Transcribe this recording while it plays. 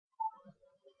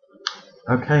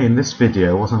Okay, in this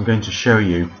video what I'm going to show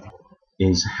you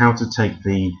is how to take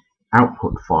the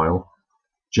output file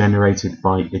generated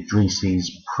by Idrisi's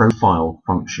profile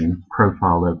function,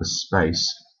 profile over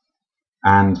space,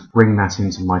 and bring that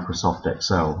into Microsoft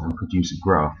Excel and produce a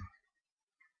graph.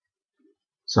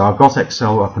 So I've got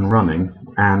Excel up and running,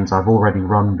 and I've already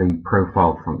run the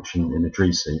profile function in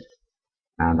Idrisi,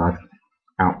 and I've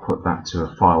output that to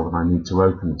a file that I need to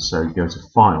open. So go to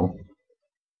File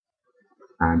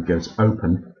and go to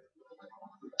Open.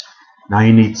 Now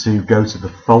you need to go to the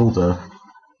folder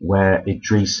where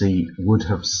Idrisi would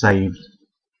have saved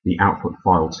the output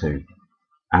file to,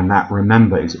 and that,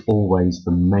 remember, is always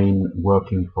the main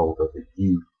working folder that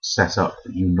you set up,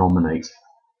 that you nominate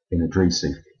in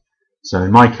Idrisi. So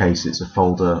in my case it's a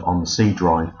folder on the C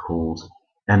drive called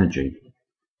Energy.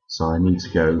 So I need to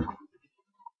go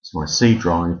to my C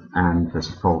drive and there's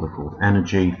a folder called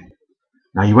Energy.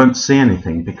 Now you won't see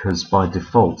anything because by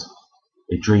default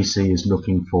Idrisi is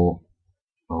looking for,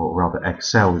 or rather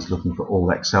Excel is looking for all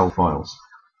Excel files.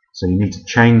 So you need to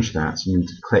change that. You need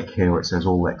to click here where it says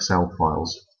all Excel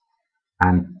files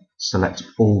and select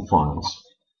all files.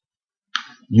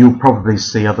 You'll probably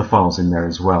see other files in there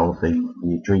as well, the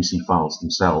Idrisi files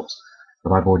themselves,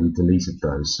 but I've already deleted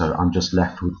those, so I'm just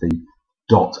left with the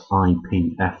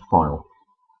 .ipf file.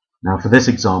 Now for this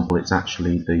example it's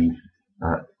actually the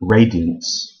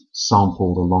radiance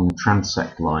sampled along the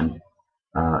transect line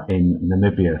in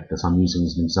Namibia that I'm using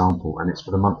as an example, and it's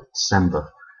for the month of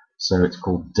December, so it's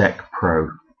called Deck Pro.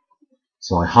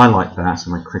 So I highlight that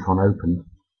and I click on Open.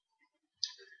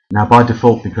 Now by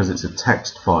default, because it's a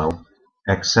text file,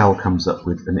 Excel comes up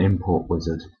with an import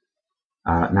wizard.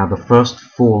 Now the first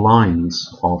 4 lines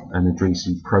of an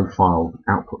Idrisi profile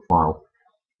output file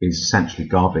is essentially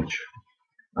garbage.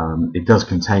 It does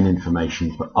contain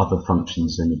information for other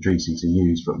functions in Idrisi to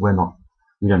use, but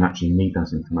we don't actually need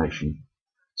that information.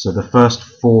 So the first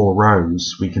 4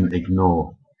 rows we can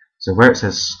ignore. So where it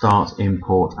says start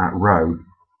import at row,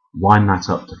 wind that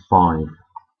up to 5.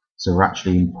 So we're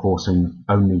actually importing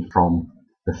only from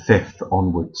the 5th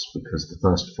onwards, because the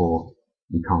first 4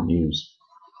 we can't use.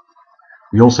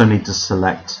 We also need to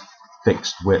select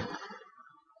fixed width.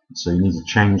 So you need to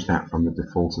change that from the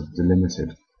default of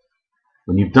delimited.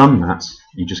 When you've done that,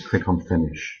 you just click on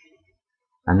Finish.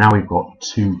 And now we've got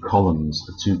 2 columns.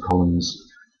 The 2 columns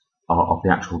are of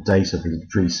the actual data that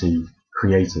Idrisi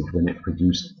created when it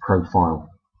produced profile.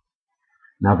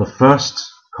 Now the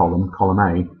first column, column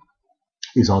A,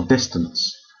 is our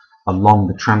distance along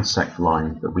the transect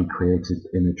line that we created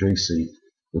in Idrisi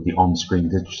with the ONSCREEN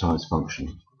DIGITIZE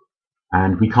function.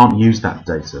 And we can't use that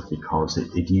data because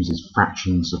it uses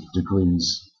fractions of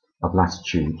degrees of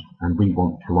latitude, and we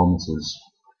want kilometers.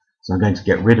 So I'm going to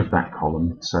get rid of that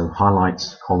column, so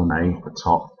highlight column A at the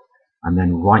top, and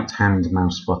then right hand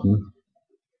mouse button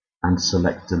and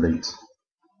select delete.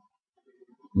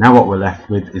 Now what we're left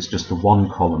with is just the 1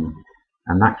 column,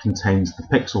 and that contains the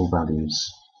pixel values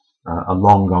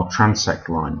along our transect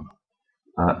line.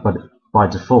 But by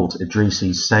default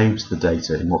Idrisi saves the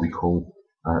data in what we call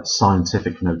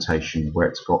scientific notation, where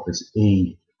it's got this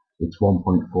E, it's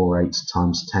 1.48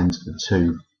 times 10 to the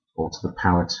 2, or to the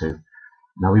power 2.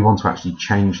 Now we want to actually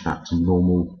change that to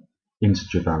normal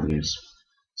integer values.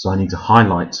 So I need to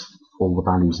highlight all the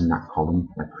values in that column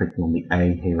by clicking on the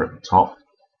A here at the top,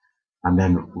 and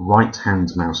then right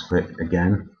hand mouse click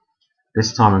again.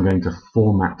 This time I'm going to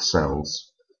format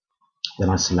cells. Then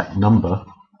I select number,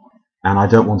 and I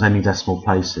don't want any decimal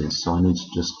places, so I need to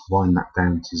just wind that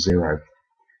down to 0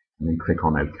 and then click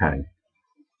on OK.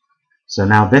 So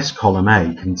now this column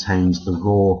A contains the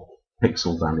raw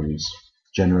pixel values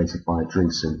generated by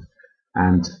Idrisi,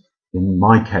 and in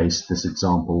my case, this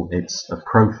example, it's a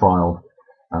profile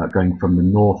going from the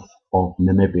north of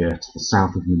Namibia to the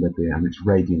south of Namibia, and it's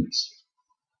radiance.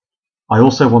 I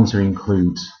also want to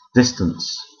include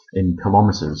distance in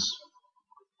kilometers.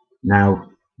 Now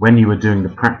when you were doing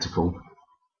the practical,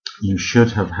 you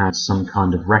should have had some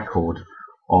kind of record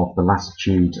of the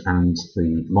latitude and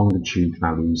the longitude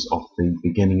values of the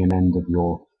beginning and end of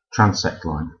your transect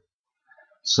line.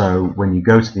 So when you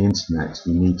go to the internet,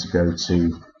 you need to go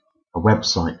to a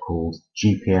website called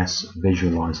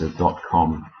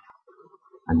gpsvisualizer.com,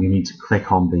 and you need to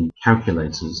click on the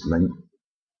calculators link,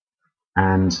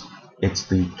 and it's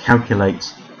the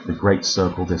calculate the great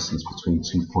circle distance between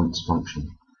 2 points function.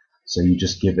 So you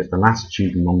just give it the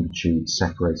latitude and longitude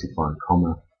separated by a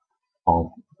comma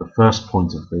of the first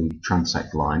point of the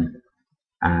transect line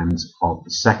and of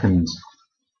the second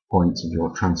point of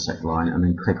your transect line, and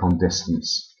then click on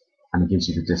distance, and it gives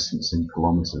you the distance in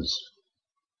kilometers.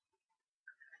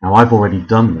 Now I've already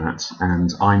done that,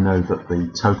 and I know that the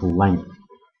total length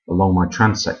along my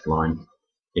transect line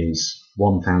is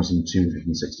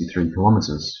 1,263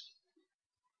 kilometers.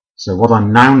 So what I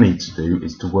now need to do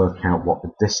is to work out what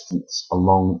the distance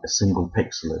along a single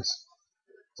pixel is.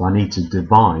 So I need to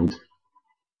divide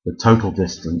the total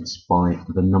distance by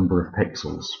the number of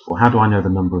pixels. Well, how do I know the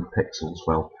number of pixels?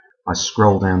 Well, I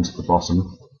scroll down to the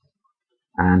bottom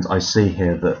and I see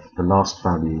here that the last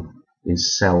value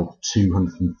is cell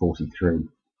 243.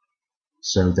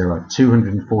 So there are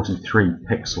 243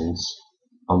 pixels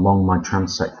along my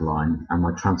transect line, and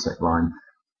my transect line,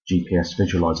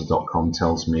 gpsvisualizer.com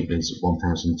tells me, is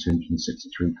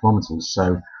 1,263 kilometers.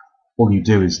 So all you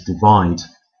do is divide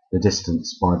the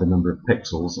distance by the number of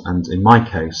pixels, and in my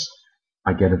case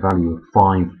I get a value of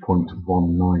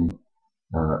 5.19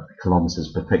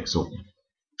 kilometers per pixel.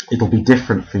 It'll be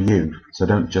different for you, so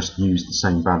don't just use the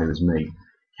same value as me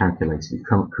calculated. It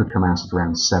could come out at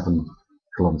around 7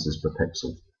 kilometers per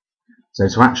pixel. So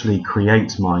to actually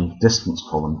create my distance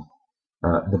column,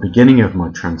 the beginning of my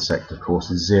transect, of course,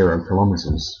 is 0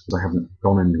 kilometers, because I haven't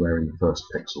gone anywhere in the first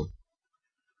pixel.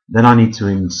 Then I need to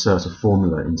insert a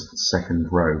formula into the second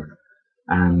row,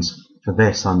 and for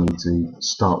this I need to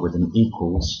start with an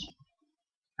equals,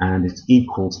 and it's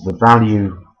equal to the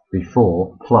value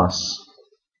before plus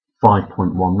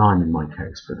 5.19 in my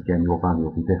case, but again your value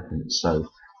will be different. So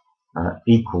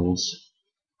equals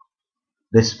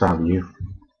this value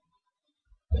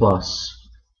plus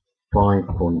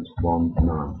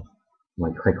 5.19.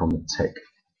 I click on the tick.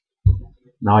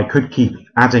 Now I could keep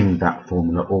adding that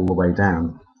formula all the way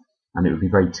down, and it would be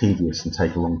very tedious and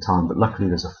take a long time, but luckily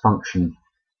there's a function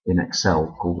in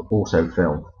Excel called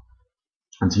autofill,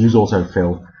 and to use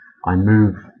autofill I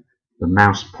move the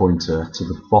mouse pointer to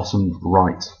the bottom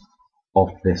right of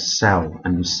this cell,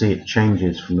 and you see it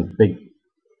changes from a big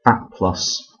fat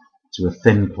plus to a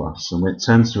thin plus, and when it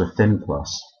turns to a thin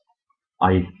plus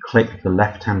I click the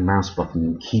left hand mouse button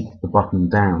and keep the button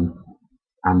down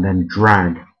and then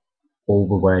drag all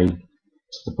the way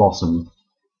to the bottom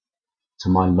to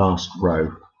my last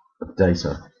row of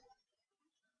data,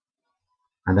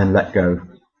 and then let go.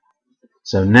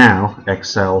 So now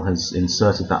Excel has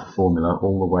inserted that formula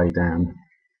all the way down,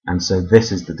 and so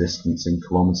this is the distance in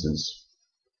kilometers.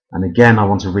 And again I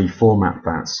want to reformat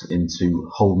that into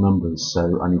whole numbers,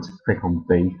 so I need to click on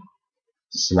B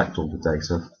to select all the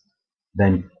data,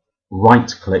 then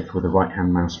right click with the right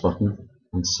hand mouse button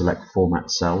and select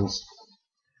format cells,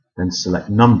 then select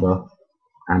number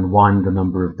and wind the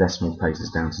number of decimal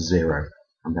places down to 0,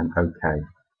 and then OK.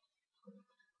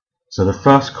 So the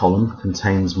first column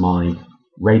contains my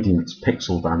radiant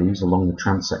pixel values along the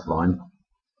transect line.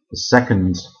 The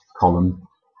second column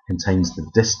contains the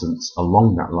distance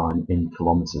along that line in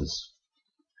kilometers.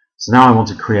 So now I want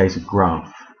to create a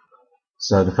graph.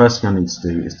 So the first thing I need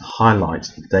to do is to highlight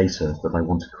the data that I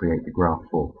want to create the graph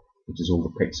for, which is all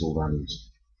the pixel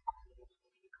values.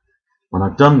 When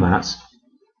I've done that,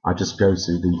 I just go to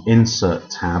the Insert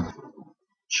tab,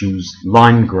 choose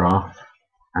Line Graph,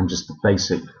 and just the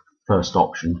basic first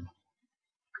option,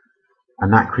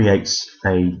 and that creates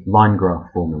a line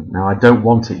graph for me. Now I don't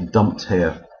want it dumped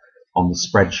here on the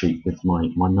spreadsheet with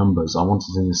my numbers. I want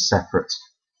it in a separate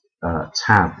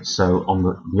tab. So on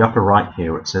the upper right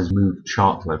here it says Move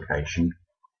Chart Location.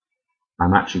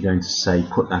 I'm actually going to say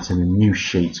put that in a new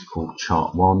sheet called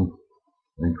Chart 1, and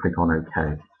then click on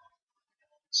OK.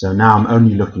 So now I'm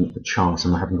only looking at the chart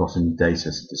and I haven't got any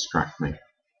data to distract me.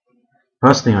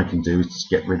 First thing I can do is just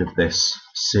get rid of this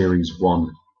Series 1,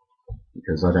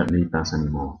 because I don't need that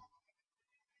anymore.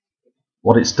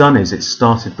 What it's done is it's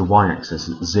started the y-axis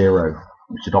at 0,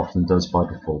 which it often does by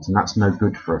default, and that's no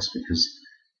good for us because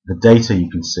the data you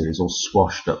can see is all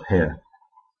squashed up here.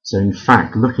 So in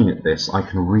fact, looking at this, I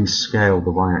can rescale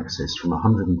the y-axis from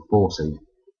 140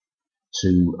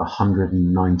 to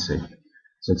 190.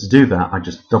 So to do that, I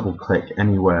just double click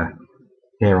anywhere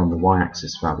here on the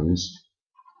y-axis values,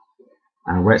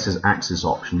 and where it says axis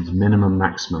options, minimum,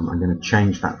 maximum, I'm going to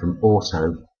change that from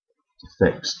auto to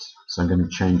fixed. So I'm going to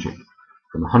change it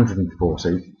from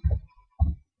 140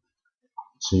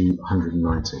 to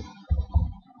 190,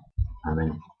 and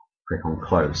then click on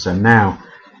close. So now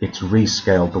it's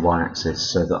rescaled the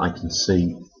y-axis so that I can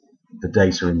see the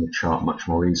data in the chart much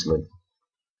more easily.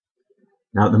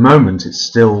 Now at the moment it's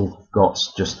still got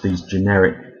just these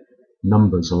generic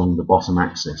numbers along the bottom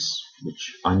axis,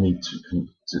 which I need to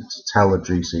tell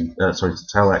Idrisi, to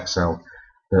tell Excel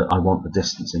that I want the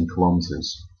distance in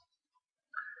kilometers.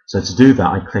 So to do that,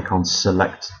 I click on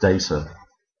Select Data.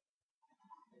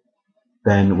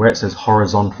 Then where it says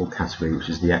Horizontal Category, which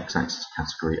is the X-axis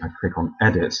category, I click on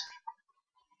Edit.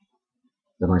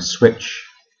 Then I switch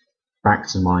back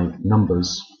to my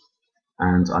numbers,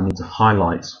 and I need to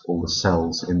highlight all the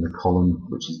cells in the column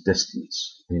which is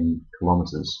distance in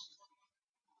kilometers,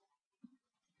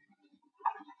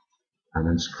 and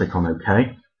then just click on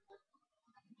OK.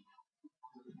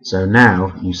 So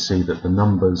now you see that the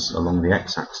numbers along the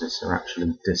x-axis are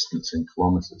actually distance in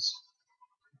kilometers.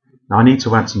 Now I need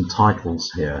to add some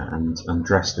titles here and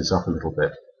dress this up a little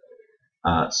bit.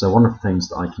 So one of the things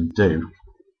that I can do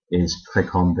is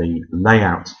click on the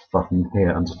Layout button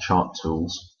here under Chart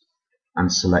Tools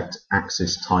and select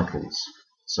Axis Titles.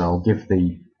 So I'll give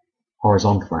the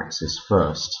horizontal axis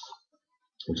first,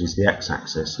 which is the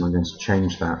x-axis, and I'm going to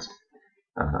change that,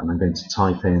 and I'm going to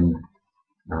type in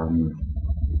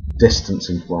distance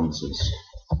in kilometers.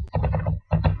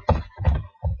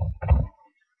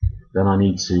 Then I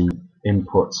need to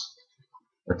input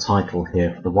a title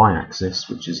here for the y-axis,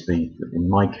 which is in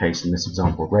my case, in this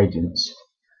example, radians.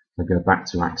 I go back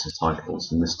to axis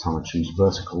titles, and this time I choose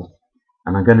vertical,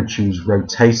 and I'm going to choose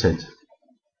rotated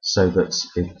so that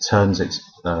it turns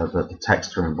the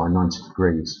text around by 90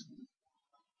 degrees.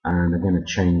 And I'm going to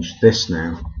change this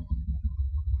now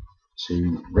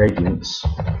to radians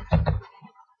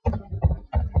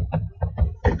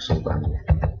pixel value.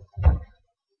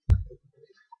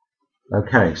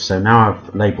 Okay, so now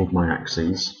I've labelled my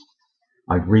axes,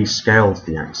 I've rescaled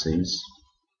the axes,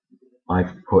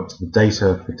 I've put the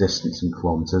data for distance in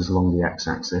kilometers along the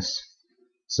x-axis,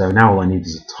 so now all I need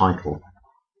is a title.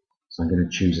 So I'm going to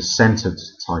choose a centered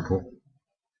title,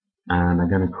 and I'm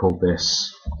going to call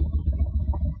this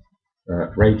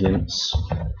radians,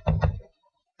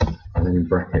 and then in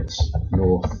brackets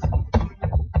north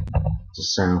to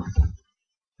south,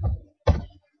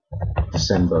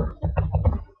 December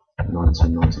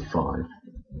 1995.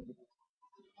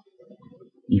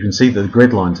 You can see that the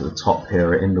grid lines at the top here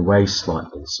are in the way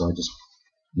slightly, so I just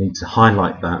need to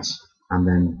highlight that and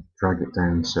then drag it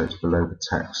down so it's below the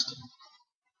text.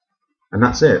 And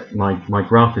that's it. My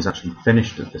graph is actually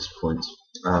finished at this point.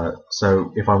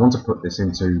 So if I want to put this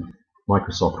into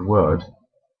Microsoft Word,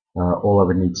 all I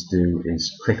would need to do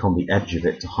is click on the edge of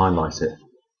it to highlight it,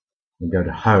 and go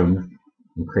to Home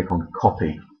and click on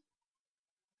Copy.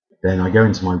 Then I go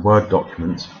into my Word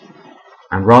document,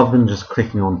 and rather than just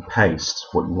clicking on Paste,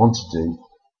 what you want to do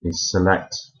is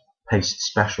select Paste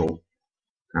Special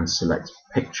and select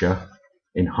Picture,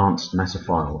 Enhanced Meta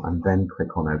File, and then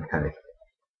click on OK.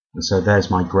 And so there's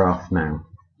my graph now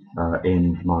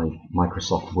in my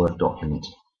Microsoft Word document.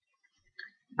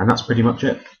 And that's pretty much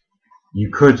it.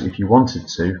 You could, if you wanted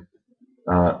to,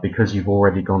 because you've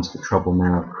already gone to the trouble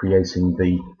now of creating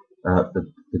the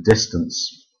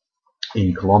distance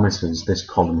in kilometers, this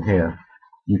column here,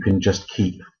 you can just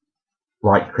keep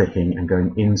right-clicking and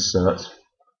going Insert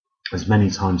as many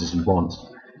times as you want.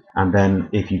 And then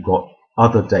if you've got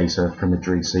other data from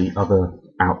Idrisi, other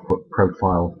output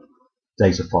profile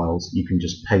data files, you can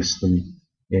just paste them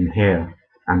in here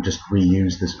and just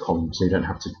reuse this column, so you don't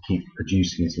have to keep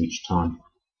producing it each time.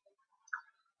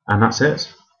 And that's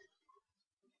it.